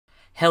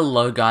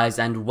Hello guys,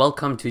 and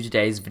welcome to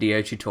today's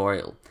video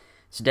tutorial.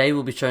 Today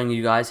we'll be showing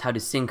you guys how to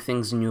sync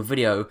things in your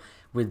video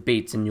with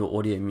beats in your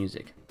audio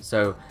music.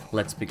 So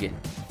let's begin.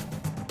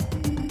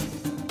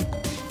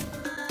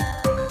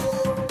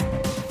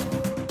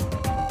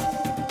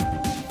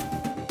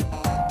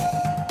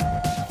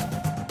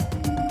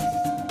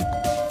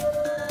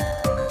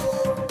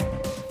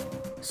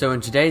 So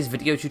in today's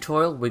video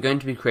tutorial we're going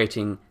to be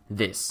creating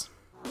this.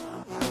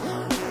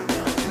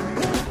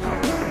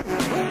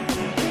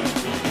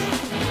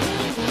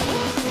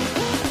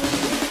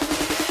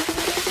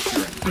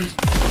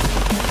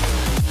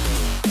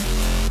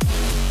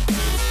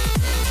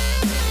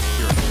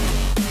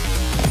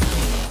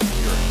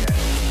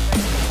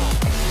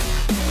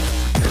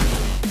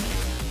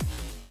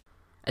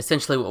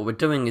 Essentially what we're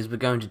doing is we're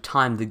going to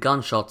time the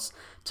gunshots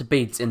to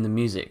beats in the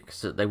music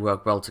so that they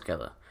work well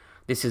together.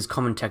 This is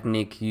common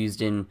technique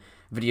used in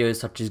videos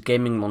such as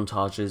gaming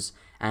montages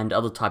and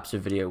other types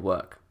of video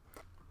work.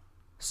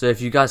 So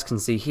if you guys can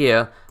see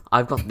here,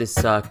 I've got this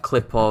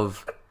clip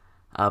of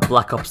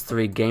Black Ops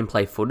 3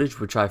 gameplay footage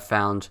which I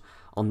found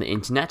on the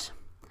internet,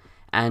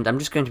 and I'm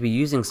just going to be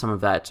using some of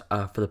that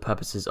for the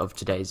purposes of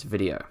today's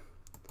video.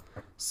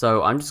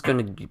 So I'm just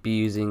going to be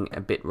using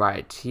a bit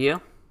right here.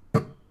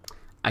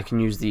 I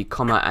can use the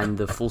comma and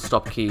the full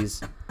stop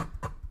keys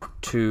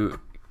to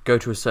go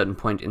to a certain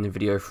point in the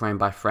video frame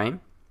by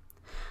frame.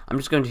 I'm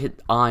just going to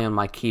hit I on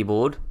my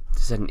keyboard to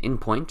set an in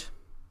point,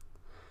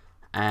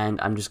 and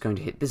I'm just going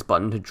to hit this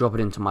button to drop it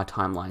into my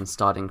timeline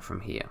starting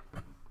from here.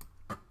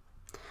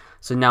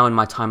 So now in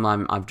my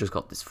timeline I've just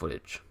got this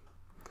footage.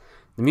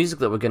 The music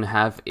that we're going to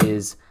have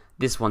is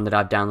this one that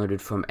I've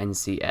downloaded from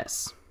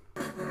NCS.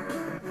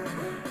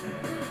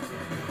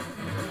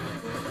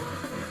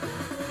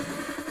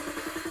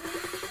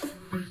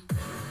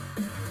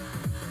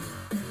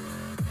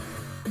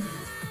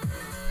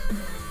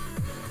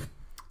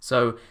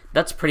 So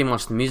that's pretty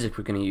much the music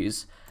we're going to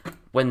use.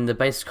 When the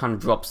bass kind of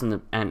drops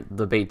and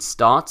the beat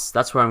starts,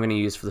 that's where I'm going to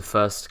use for the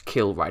first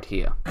kill right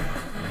here.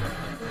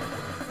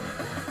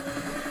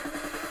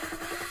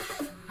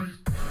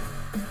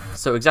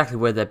 So exactly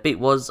where that beat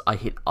was, I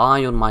hit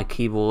I on my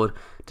keyboard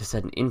to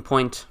set an in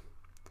point.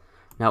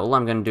 Now all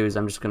I'm going to do is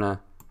I'm just going to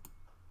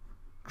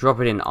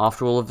drop it in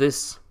after all of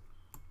this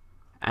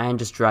and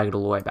just drag it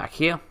all the way back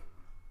here.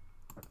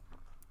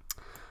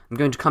 I'm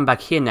going to come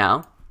back here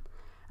now.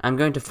 I'm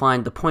going to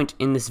find the point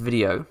in this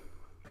video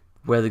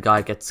where the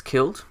guy gets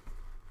killed.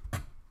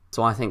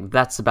 So I think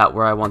that's about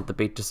where I want the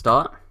beat to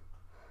start.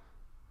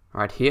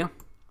 Right here.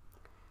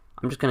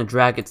 I'm just going to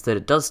drag it so that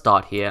it does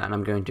start here, and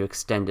I'm going to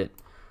extend it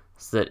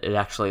so that it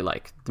actually,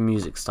 the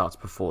music starts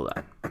before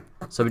that.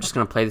 So we're just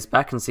going to play this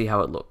back and see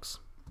how it looks.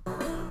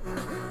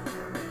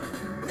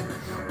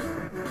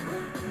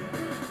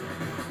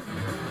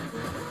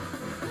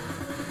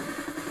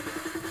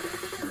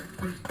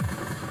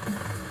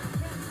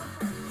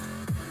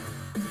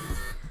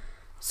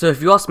 So if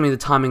you ask me, the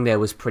timing there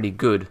was pretty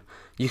good.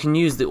 You can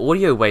use the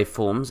audio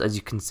waveforms, as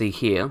you can see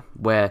here,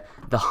 where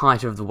the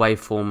height of the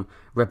waveform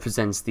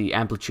represents the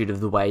amplitude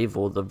of the wave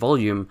or the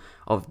volume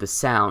of the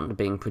sound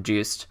being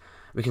produced.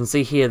 We can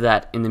see here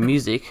that in the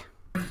music,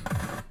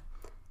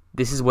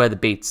 this is where the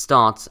beat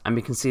starts, and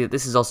we can see that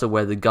this is also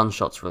where the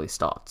gunshots really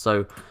start.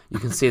 So you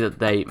can see that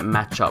they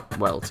match up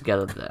well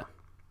together there.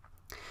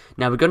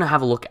 Now we're going to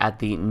have a look at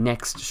the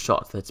next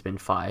shot that's been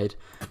fired.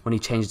 When he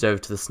changed over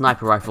to the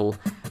sniper rifle,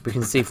 we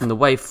can see from the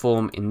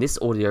waveform in this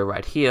audio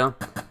right here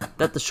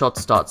that the shot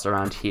starts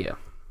around here.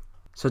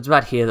 So it's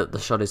about here that the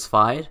shot is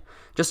fired.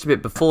 Just a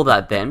bit before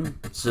that then,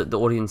 so that the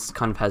audience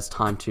kind of has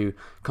time to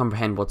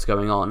comprehend what's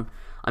going on,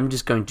 I'm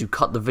just going to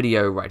cut the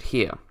video right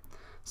here.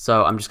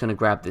 So I'm just going to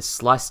grab this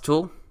slice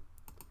tool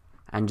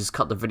and just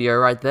cut the video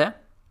right there.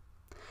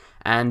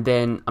 And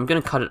then I'm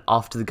going to cut it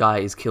after the guy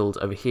is killed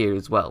over here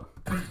as well.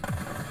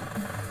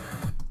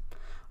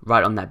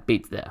 Right on that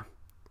beat there.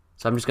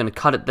 So I'm just going to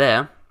cut it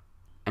there,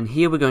 and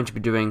here we're going to be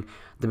doing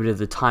the bit of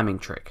the timing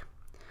trick.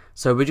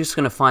 So we're just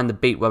going to find the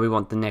beat where we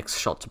want the next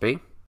shot to be.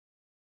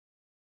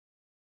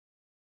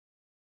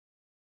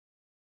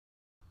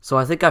 So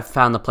I think I've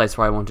found the place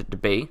where I want it to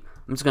be.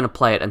 I'm just going to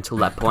play it until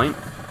that point.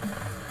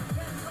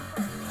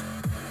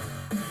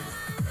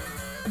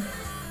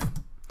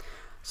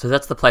 So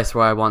that's the place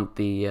where I want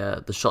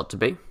the shot to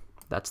be.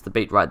 That's the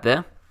beat right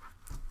there.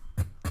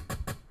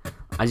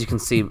 As you can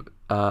see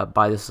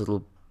by this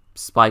little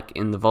spike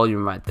in the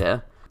volume right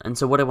there. And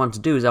so what I want to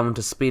do is I want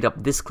to speed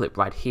up this clip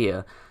right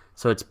here,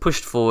 so it's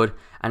pushed forward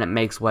and it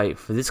makes way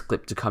for this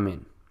clip to come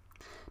in.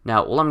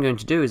 Now all I'm going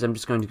to do is I'm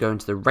just going to go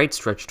into the rate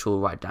stretch tool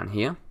right down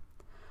here.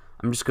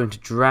 I'm just going to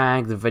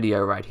drag the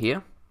video right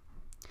here,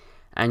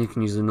 and you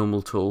can use the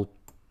normal tool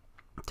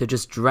to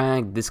just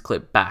drag this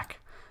clip back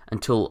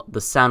until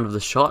the sound of the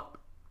shot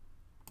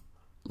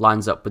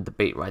lines up with the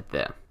beat right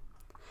there.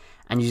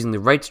 And using the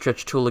rate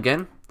stretch tool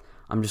again,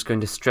 I'm just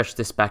going to stretch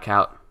this back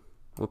out,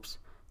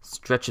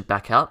 stretch it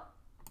back out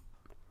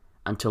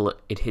until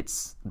it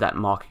hits that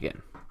mark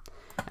again.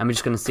 And we're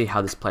just going to see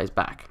how this plays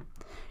back.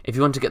 If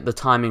you want to get the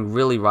timing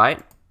really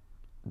right,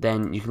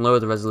 then you can lower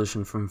the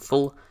resolution from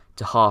full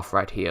to half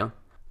right here,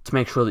 to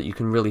make sure that you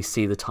can really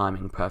see the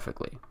timing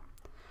perfectly.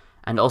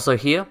 And also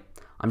here,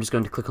 I'm just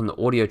going to click on the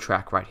audio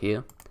track right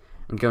here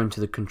and go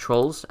into the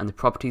controls and the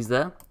properties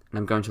there, and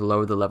I'm going to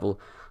lower the level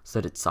so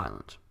that it's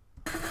silent.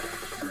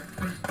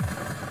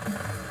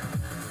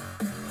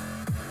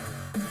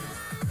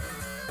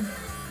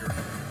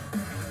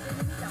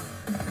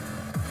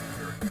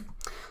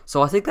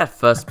 So I think that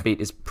first beat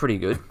is pretty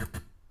good.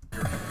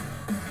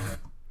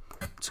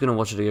 Just going to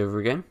watch it over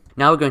again.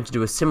 Now we're going to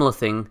do a similar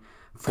thing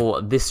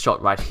for this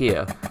shot right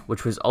here,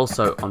 which was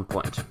also on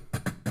point.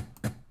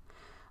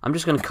 I'm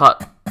just going to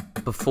cut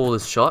before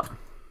this shot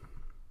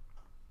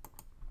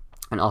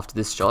and after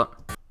this shot.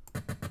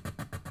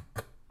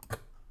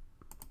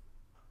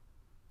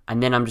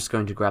 And then I'm just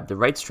going to grab the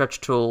rate stretch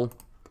tool,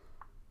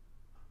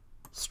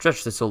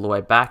 stretch this all the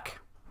way back,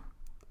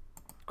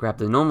 grab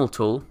the normal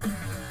tool,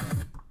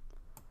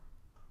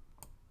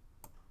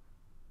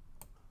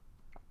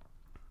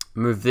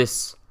 move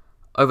this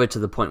over to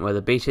the point where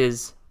the beat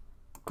is,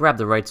 grab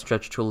the rate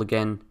stretch tool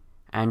again,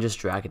 and just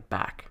drag it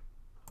back.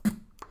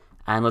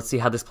 And let's see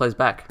how this plays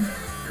back.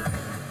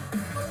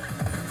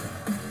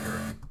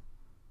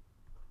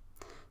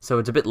 So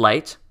it's a bit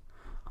late.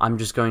 I'm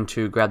just going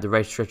to grab the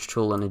rate stretch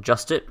tool and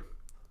adjust it,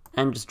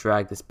 and just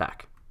drag this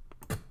back.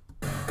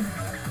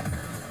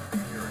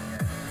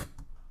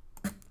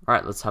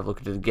 Alright, let's have a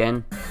look at it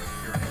again.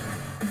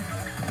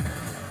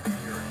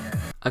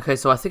 Okay,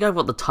 so I think I've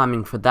got the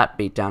timing for that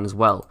beat down as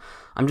well.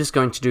 I'm just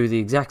going to do the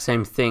exact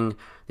same thing,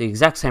 the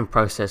exact same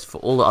process for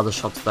all the other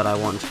shots that I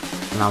want,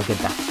 and I'll get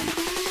back to you.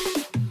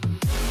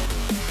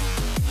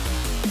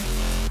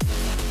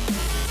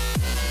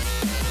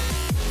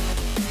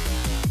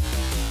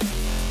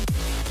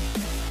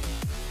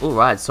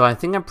 Alright, so I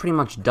think I'm pretty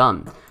much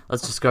done.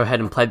 Let's just go ahead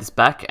and play this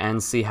back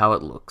and see how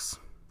it looks.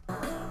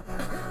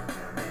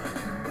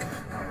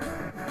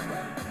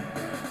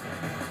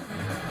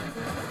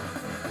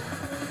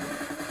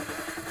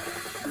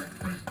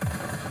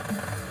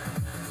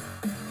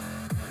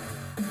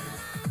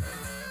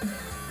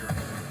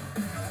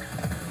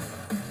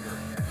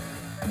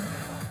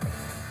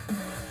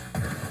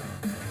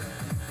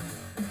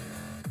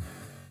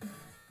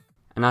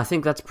 And I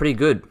think that's pretty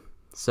good.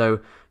 So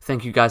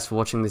thank you guys for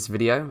watching this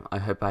video. I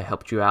hope I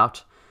helped you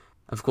out.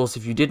 Of course,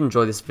 if you did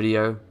enjoy this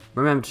video,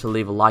 remember to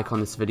leave a like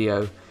on this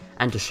video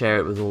and to share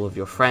it with all of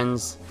your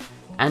friends.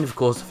 And of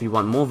course, if you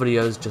want more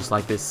videos just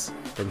like this,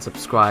 then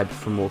subscribe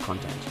for more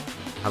content.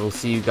 I will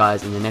see you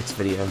guys in the next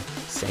video.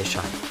 Stay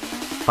shiny.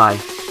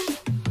 Bye.